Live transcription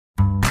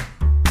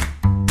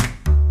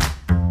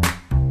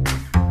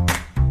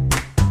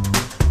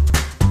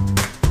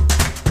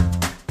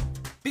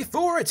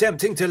Before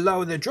attempting to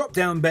lower the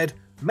drop-down bed,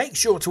 make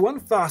sure to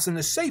unfasten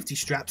the safety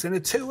straps in the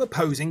two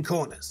opposing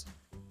corners.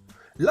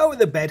 Lower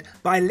the bed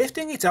by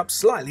lifting it up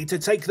slightly to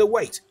take the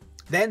weight.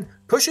 Then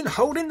push and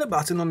hold in the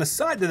button on the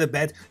side of the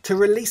bed to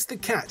release the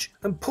catch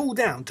and pull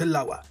down to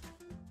lower.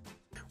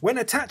 When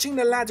attaching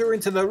the ladder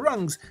into the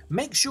rungs,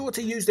 make sure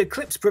to use the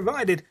clips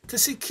provided to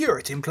secure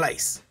it in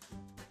place.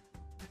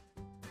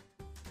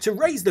 To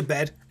raise the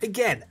bed,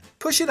 again,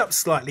 push it up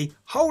slightly,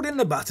 hold in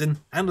the button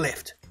and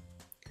lift.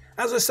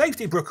 As a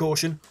safety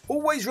precaution,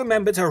 always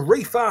remember to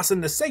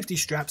refasten the safety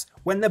straps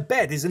when the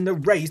bed is in the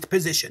raised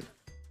position.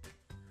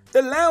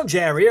 The lounge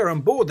area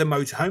on board the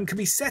motorhome can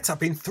be set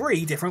up in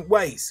 3 different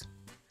ways.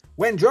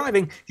 When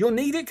driving, you'll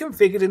need it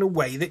configured in a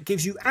way that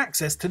gives you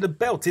access to the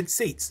belted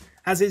seats,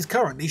 as is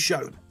currently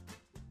shown.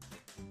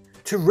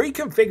 To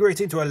reconfigure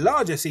it into a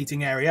larger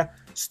seating area,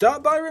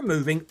 start by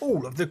removing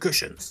all of the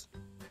cushions.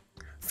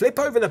 Flip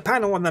over the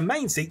panel on the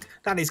main seat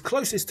that is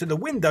closest to the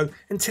window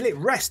until it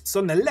rests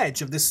on the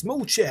ledge of the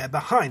small chair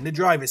behind the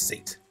driver's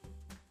seat.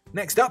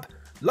 Next up,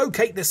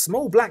 locate the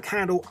small black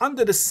handle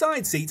under the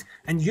side seat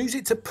and use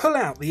it to pull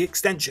out the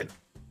extension.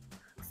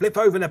 Flip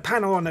over the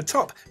panel on the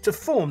top to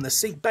form the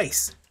seat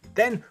base.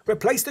 Then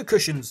replace the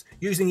cushions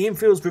using the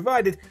infills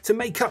provided to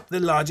make up the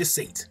larger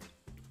seat.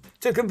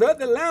 To convert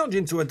the lounge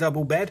into a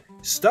double bed,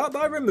 start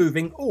by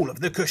removing all of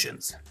the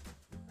cushions.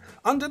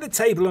 Under the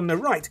table on the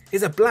right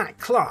is a black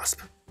clasp.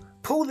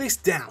 Pull this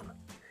down.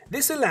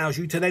 This allows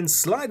you to then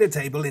slide the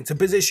table into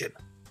position.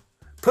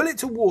 Pull it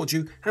towards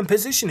you and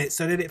position it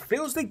so that it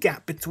fills the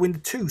gap between the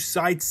 2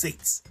 side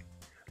seats.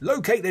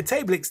 Locate the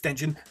table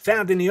extension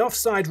found in the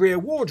offside rear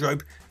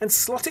wardrobe and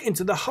slot it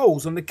into the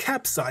holes on the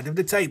cab side of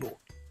the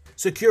table.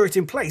 Secure it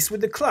in place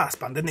with the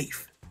clasp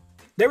underneath.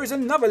 There is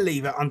another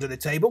lever under the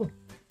table.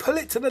 Pull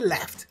it to the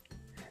left.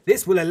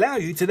 This will allow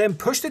you to then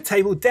push the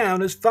table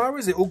down as far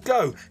as it will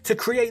go to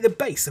create the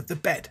base of the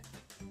bed.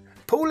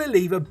 Pull the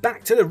lever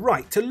back to the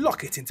right to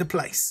lock it into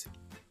place.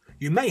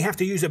 You may have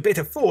to use a bit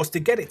of force to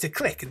get it to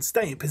click and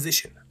stay in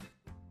position.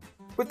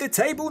 With the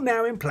table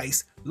now in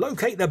place,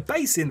 locate the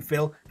base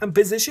infill and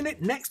position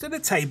it next to the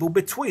table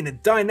between the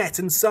dinette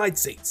and side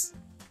seats.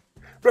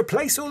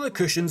 Replace all the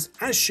cushions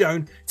as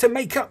shown to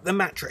make up the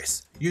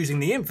mattress, using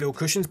the infill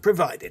cushions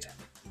provided.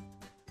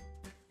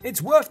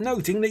 It's worth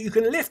noting that you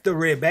can lift the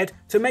rear bed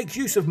to make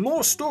use of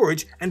more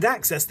storage and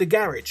access the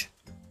garage.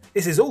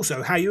 This is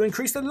also how you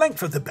increase the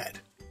length of the bed.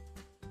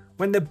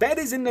 When the bed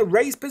is in the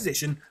raised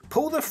position,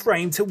 pull the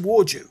frame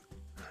towards you.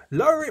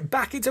 Lower it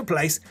back into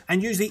place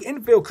and use the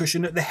infill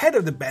cushion at the head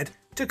of the bed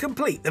to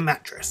complete the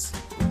mattress.